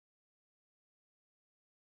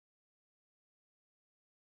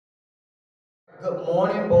Good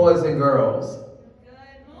morning, boys and girls.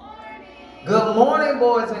 Good morning. Good morning,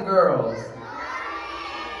 boys and girls.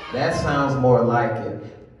 That sounds more like it.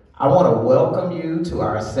 I want to welcome you to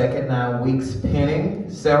our second 9 weeks pinning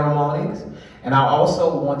ceremonies. And I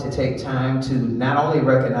also want to take time to not only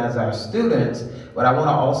recognize our students, but I want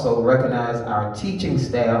to also recognize our teaching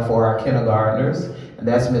staff for our kindergartners. And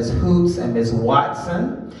that's Ms. Hoots and Ms.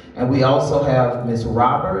 Watson. And we also have Ms.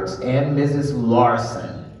 Roberts and Mrs.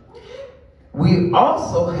 Larson. We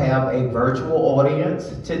also have a virtual audience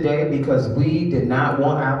today because we did not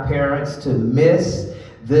want our parents to miss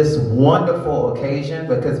this wonderful occasion,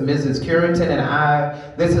 because Mrs. Currington and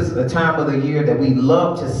I, this is the time of the year that we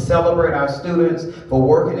love to celebrate our students for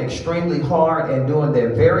working extremely hard and doing their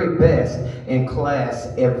very best in class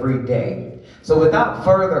every day. So without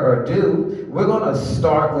further ado, we're going to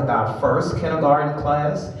start with our first kindergarten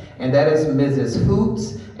class, and that is Mrs.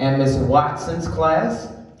 Hoots and Ms. Watson's class.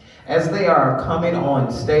 As they are coming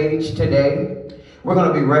on stage today, we're going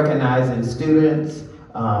to be recognizing students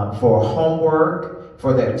for homework,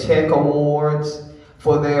 for their tech awards,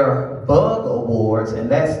 for their bug awards, and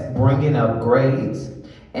that's bringing up grades,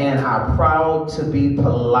 and our proud to be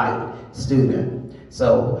polite student.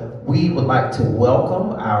 So we would like to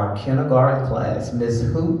welcome our kindergarten class, Ms.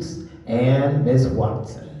 Hoots and Ms.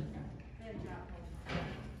 Watson.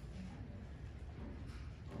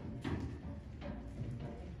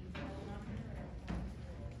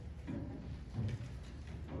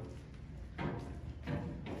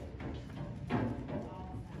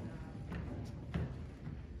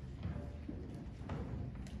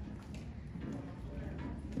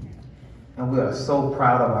 And we are so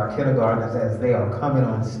proud of our kindergartners as they are coming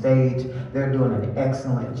on stage. They're doing an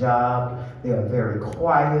excellent job. They are very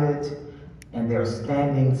quiet and they're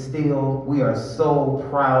standing still. We are so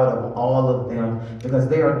proud of all of them because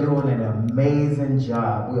they are doing an amazing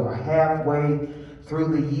job. We are halfway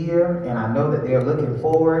through the year, and I know that they're looking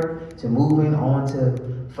forward to moving on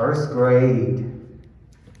to first grade.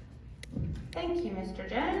 Thank you, Mr.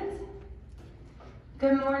 Jones.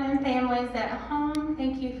 Good morning, families at home.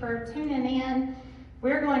 Thank you for tuning in.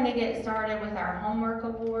 We're going to get started with our homework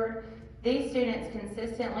award. These students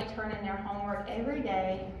consistently turn in their homework every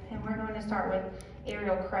day, and we're going to start with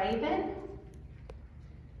Ariel Craven,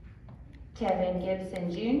 Kevin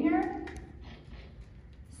Gibson Jr.,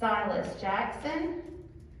 Silas Jackson,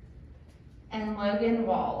 and Logan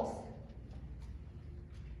Walls.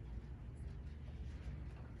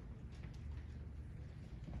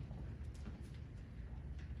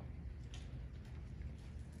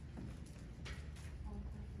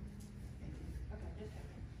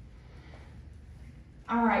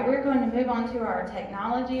 All right, we're going to move on to our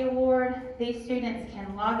technology award. These students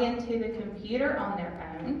can log into the computer on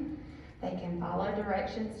their own. They can follow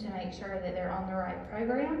directions to make sure that they're on the right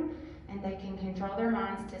program, and they can control their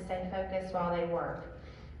minds to stay focused while they work.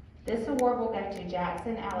 This award will go to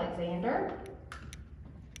Jackson Alexander,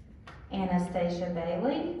 Anastasia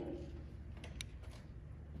Bailey,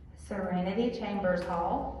 Serenity Chambers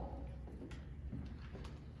Hall,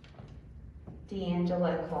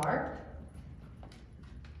 D'Angelo Clark,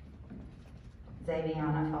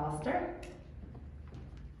 Zaviana Foster,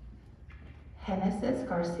 Genesis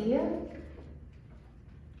Garcia,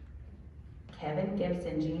 Kevin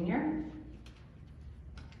Gibson Jr.,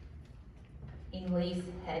 Elise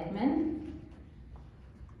Hedman,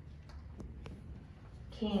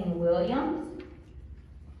 King Williams,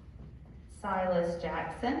 Silas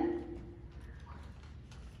Jackson,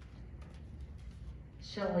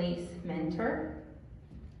 Shalise Mentor,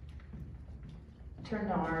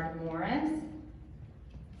 Ternard Morris,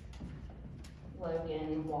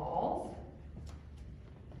 Logan Walls,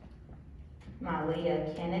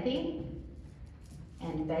 Malia Kennedy,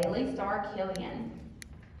 and Bailey Starr Killian.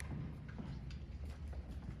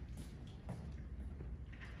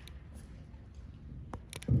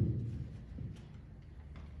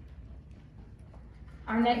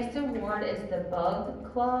 Our next award is the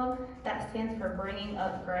Bug Club. That stands for Bringing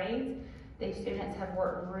Up Grades. These students have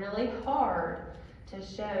worked really hard to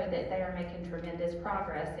show that they are making tremendous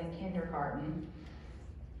progress in kindergarten.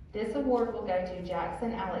 This award will go to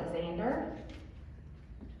Jackson Alexander,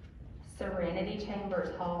 Serenity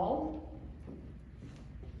Chambers Hall,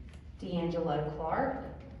 D'Angelo Clark,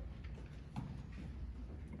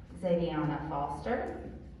 Zaviana Foster,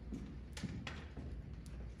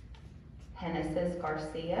 Genesis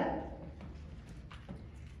Garcia,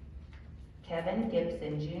 Kevin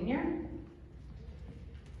Gibson Jr.,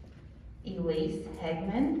 Elise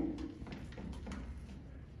Hegman,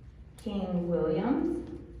 King Williams,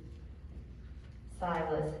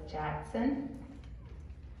 Silas Jackson,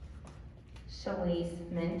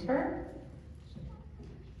 Shalise Mentor,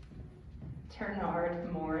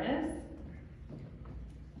 Ternard Morris,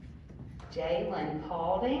 Jalen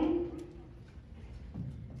Paulding,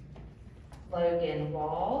 Logan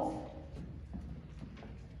Walls,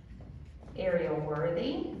 Ariel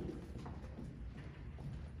Worthy,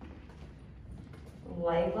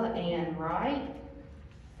 Layla Ann Wright,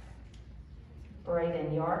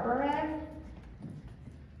 Braden Yarborough,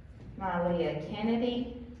 Malia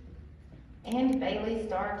Kennedy, and Bailey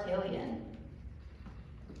Starr Killian.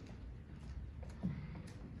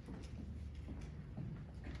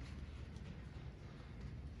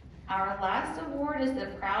 Our last award is the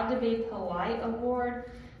Proud to Be Polite Award.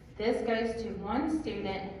 This goes to one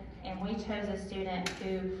student, and we chose a student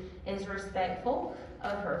who is respectful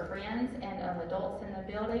of her friends and of adults in the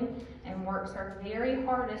building and works her very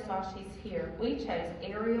hardest while she's here. We chose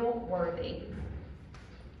Ariel Worthy.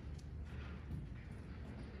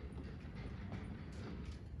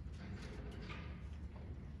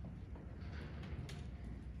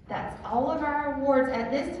 That's all of our awards.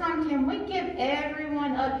 At this time, can we give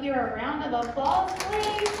everyone up here a round of applause,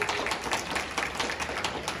 please?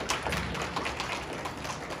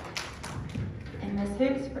 And Ms.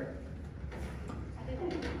 Hoops,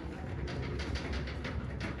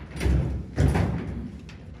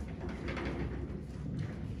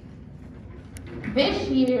 this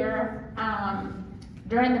year,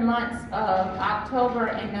 during the months of October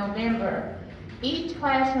and November, each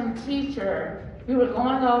classroom teacher, we were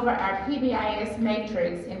going over our PBIS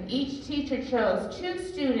matrix, and each teacher chose 2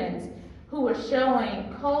 students who were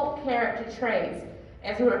showing cult character traits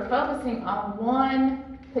as we were focusing on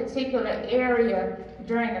one particular area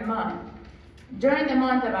during the month. During the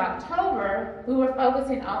month of October, we were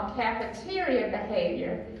focusing on cafeteria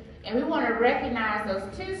behavior, and we want to recognize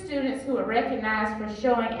those 2 students who were recognized for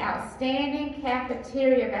showing outstanding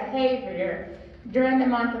cafeteria behavior during the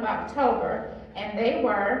month of October. And they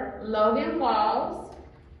were Logan Walls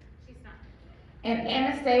and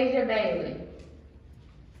Anastasia Bailey.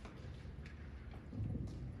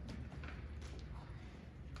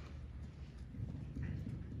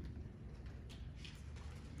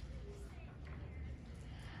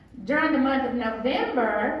 During the month of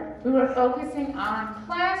November, we were focusing on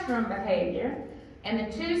classroom behavior, and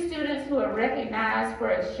the 2 students who were recognized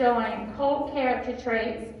for showing cult character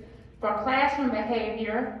traits for classroom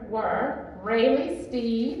behavior were Rayleigh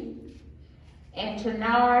Steve and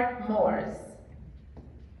Ternard Morris.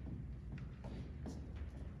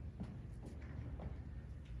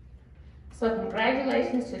 So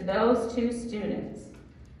congratulations to those 2 students.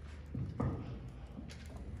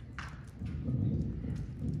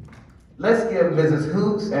 Let's give Mrs.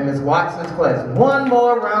 Hoops and Ms. Watson's class one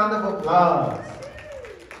more round of applause.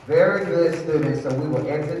 Very good, students. So we will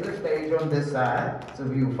exit the stage on this side. So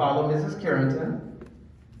if you follow Mrs. Carrington.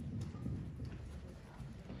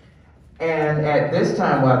 And at this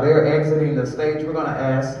time, while they're exiting the stage, we're going to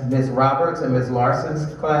ask Ms. Roberts and Ms.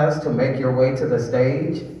 Larson's class to make your way to the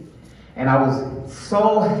stage. And I was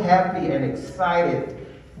so happy and excited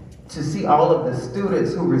to see all of the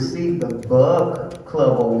students who received the Bug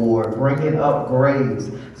Club Award, bringing up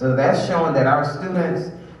grades. So that's showing that our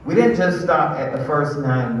students, we didn't just stop at the first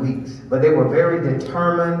 9 weeks, but they were very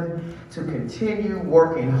determined to continue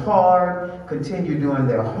working hard, continue doing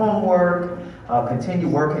their homework, continue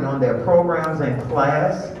working on their programs in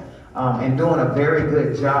class, and doing a very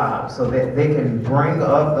good job so that they can bring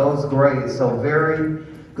up those grades. So very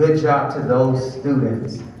good job to those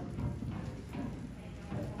students.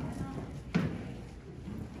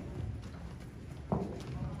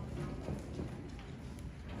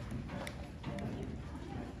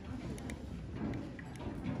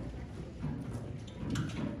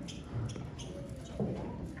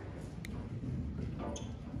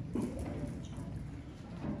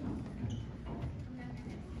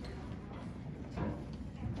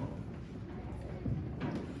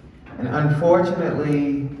 And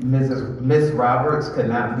unfortunately, Miss Roberts could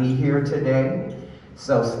not be here today.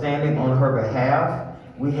 So standing on her behalf,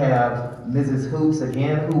 we have Mrs. Hoops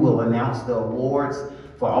again, who will announce the awards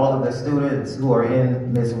for all of the students who are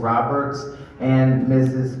in Ms. Roberts and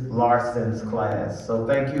Mrs. Larson's class. So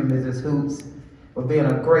thank you, Mrs. Hoops, for being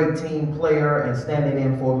a great team player and standing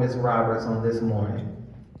in for Ms. Roberts on this morning.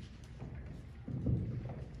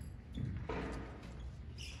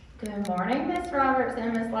 Good morning, Ms. Roberts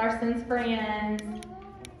and Ms. Larson's friends.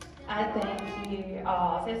 I thank you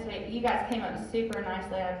all. So sweet. You guys came up super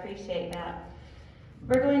nicely. I appreciate that.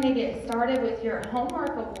 We're going to get started with your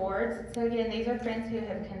homework awards. So again, these are friends who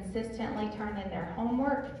have consistently turned in their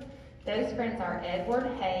homework. Those friends are Edward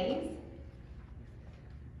Hayes,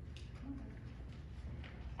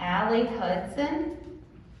 Allie Hudson,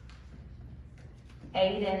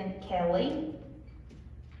 Aiden Kelly,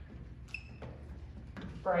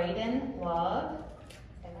 Braden Love,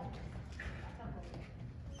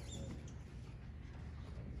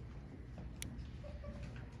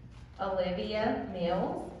 Olivia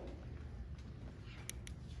Mills,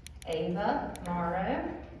 Ava Morrow,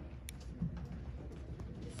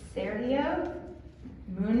 Sergio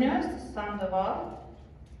Munoz Sandoval,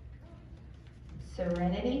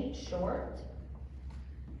 Serenity Short,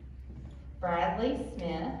 Bradley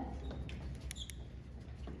Smith,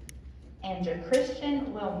 and JaChristian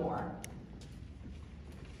Wilmore.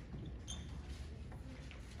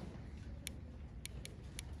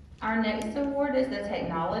 Our next award is the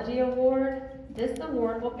Technology Award. This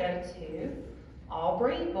award will go to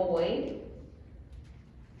Aubrey Boyd,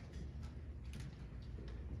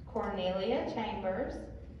 Cornelia Chambers,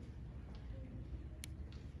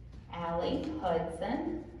 Allie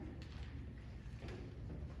Hudson,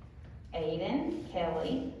 Aiden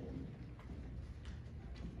Kelly,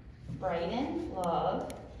 Braden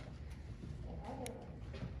Love,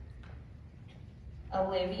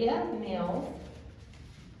 Olivia Mills,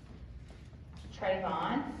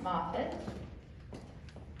 Trayvon Moffitt,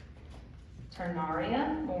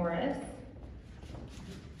 Ternaria Morris,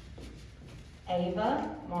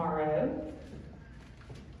 Ava Morrow,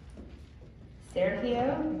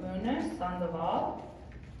 Sergio Munoz Sandoval,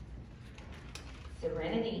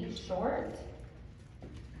 Serenity Short,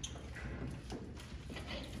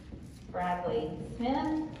 Bradley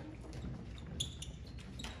Smith,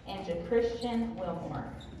 and JaChristian Wilmore.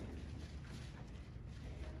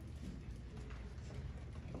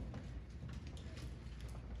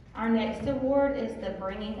 Our next award is the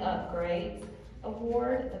Bringing Up Grades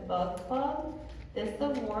Award, the Bug Club. This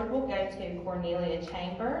award will go to Cornelia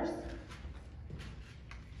Chambers,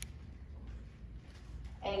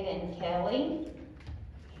 Aiden Kelly,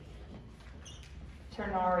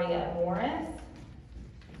 Ternaria Morris,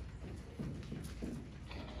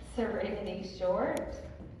 Serenity Short,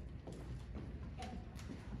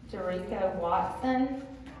 Jericho Watson,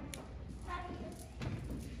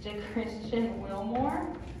 JaChristian Wilmore,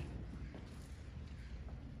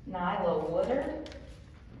 Nyla Woodard,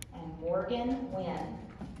 and Morgan Wynn.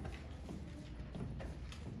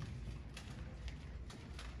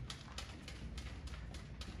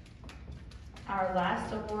 Our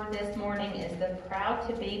last award this morning is the Proud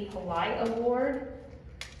to Be Polite Award.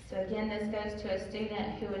 So again, this goes to a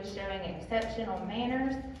student who is showing exceptional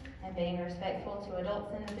manners and being respectful to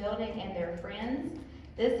adults in the building and their friends.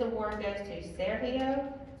 This award goes to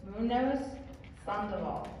Sergio Munoz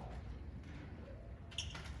Sandoval.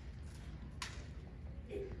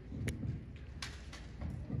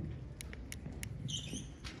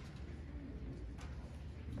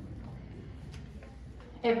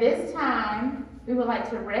 At this time, we would like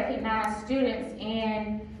to recognize students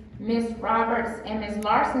in Ms. Roberts and Ms.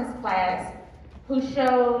 Larson's class who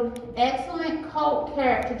showed excellent cult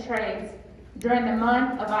character traits during the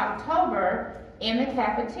month of October in the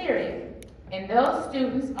cafeteria. And those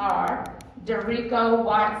students are Derico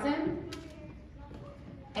Watson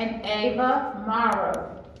and Ava Morrow.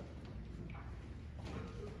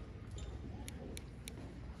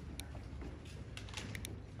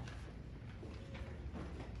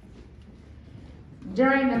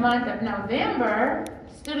 During the month of November,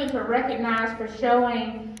 students were recognized for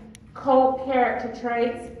showing cult character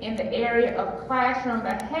traits in the area of classroom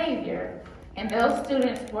behavior. And those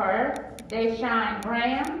students were Deshaun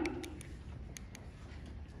Graham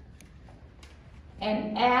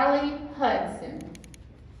and Allie Hudson.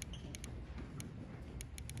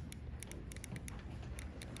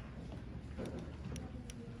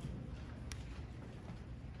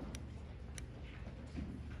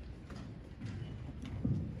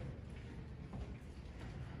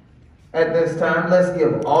 At this time, let's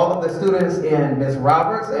give all of the students in Ms.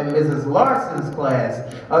 Roberts and Mrs. Larson's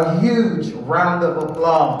class a huge round of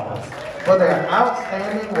applause for their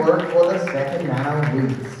outstanding work for the second 9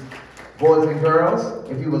 weeks. Boys and girls,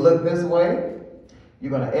 if you will look this way,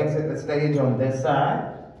 you're going to exit the stage on this side.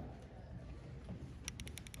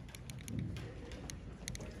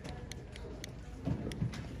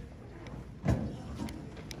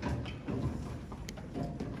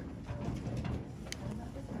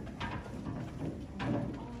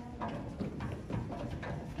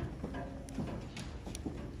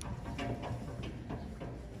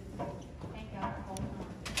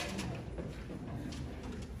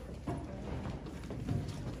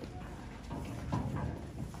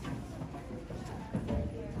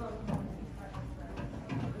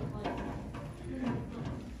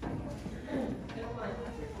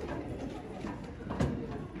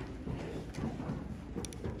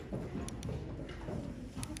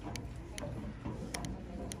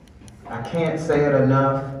 I can't say it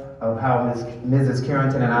enough of how Mrs.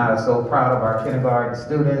 Carrington and I are so proud of our kindergarten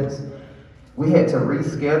students. We had to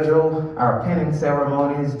reschedule our pinning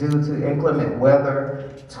ceremonies due to inclement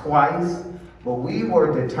weather twice, but we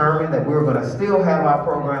were determined that we were going to still have our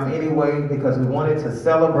program anyway because we wanted to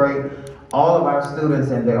celebrate all of our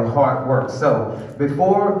students and their hard work. So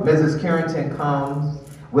before Mrs. Carrington comes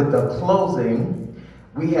with the closing,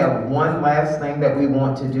 we have one last thing that we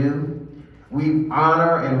want to do. We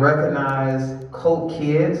honor and recognize Coke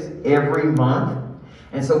Kids every month.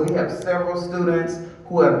 And so we have several students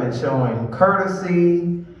who have been showing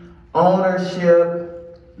courtesy,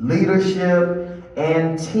 ownership, leadership,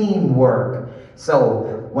 and teamwork.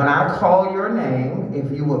 So when I call your name,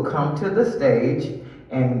 if you will come to the stage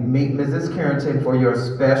and meet Mrs. Carrington for your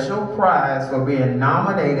special prize for being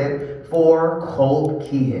nominated for Coke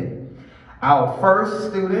Kid. Our first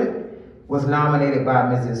student was nominated by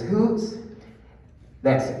Mrs. Hoots.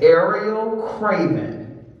 That's Ariel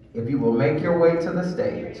Craven. If you will make your way to the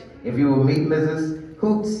stage. If you will meet Mrs.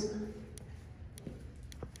 Hoots.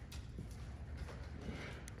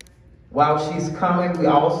 While she's coming, we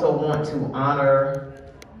also want to honor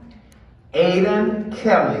Aiden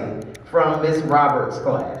Kelly from Miss Roberts'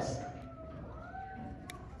 class.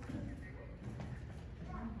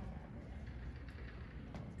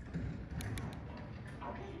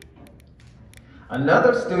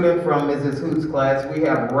 Another student from Mrs. Hoots' class, we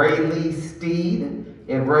have Raylee Steed.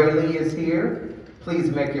 If Raylee is here, please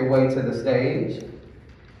make your way to the stage.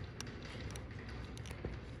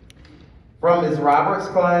 From Ms. Roberts'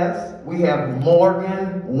 class, we have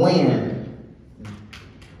Morgan Wynn.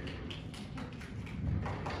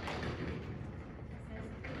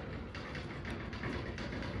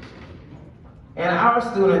 And our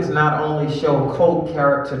students not only show Coke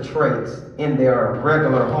character traits in their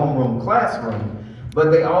regular homeroom classroom, but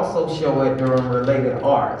they also show it during related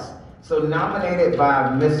arts. So nominated by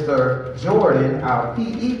Mr. Jordan, our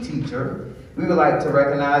PE teacher, we would like to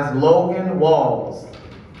recognize Logan Walls.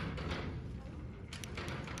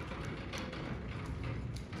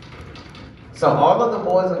 So all of the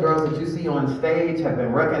boys and girls that you see on stage have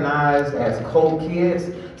been recognized as Coke Kids.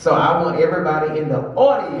 So I want everybody in the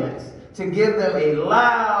audience to give them a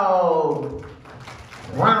loud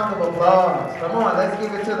round of applause. Come on, let's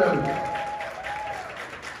give it to them.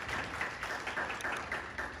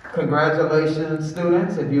 Congratulations,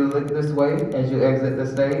 students, if you look this way as you exit the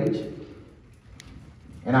stage.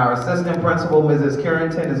 And our assistant principal, Mrs.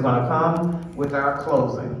 Carrington, is going to come with our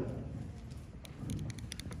closing.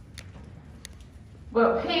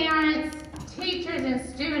 Well, parents, teachers, and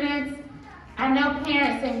students, I know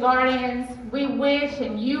parents and guardians, we wish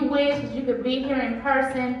and you wish that you could be here in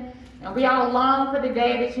person, and we all long for the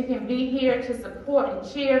day that you can be here to support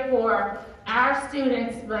and cheer for our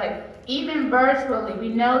students, but even virtually, we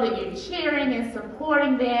know that you're cheering and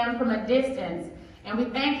supporting them from a distance, and we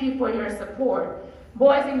thank you for your support.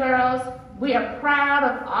 Boys and girls, we are proud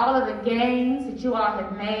of all of the gains that you all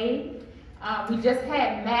have made. We just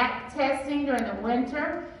had math testing during the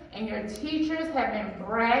winter, and your teachers have been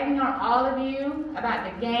bragging on all of you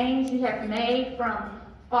about the gains you have made from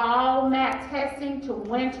fall math testing to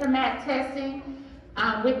winter math testing.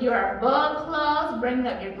 With your above clubs, bringing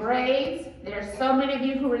up your grades. There are so many of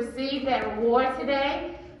you who received that award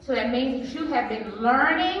today. So that means that you have been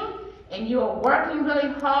learning and you are working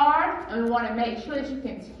really hard, and we want to make sure that you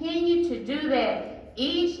continue to do that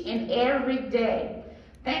each and every day.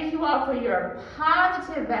 Thank you all for your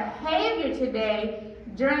positive behavior today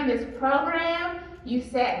during this program. You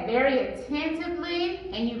sat very attentively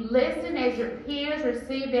and you listened as your peers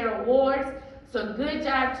received their awards. So good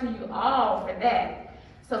job to you all for that.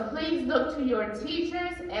 So please look to your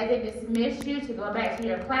teachers as they dismiss you to go back to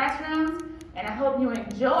your classrooms. And I hope you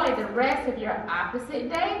enjoy the rest of your opposite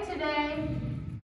day today.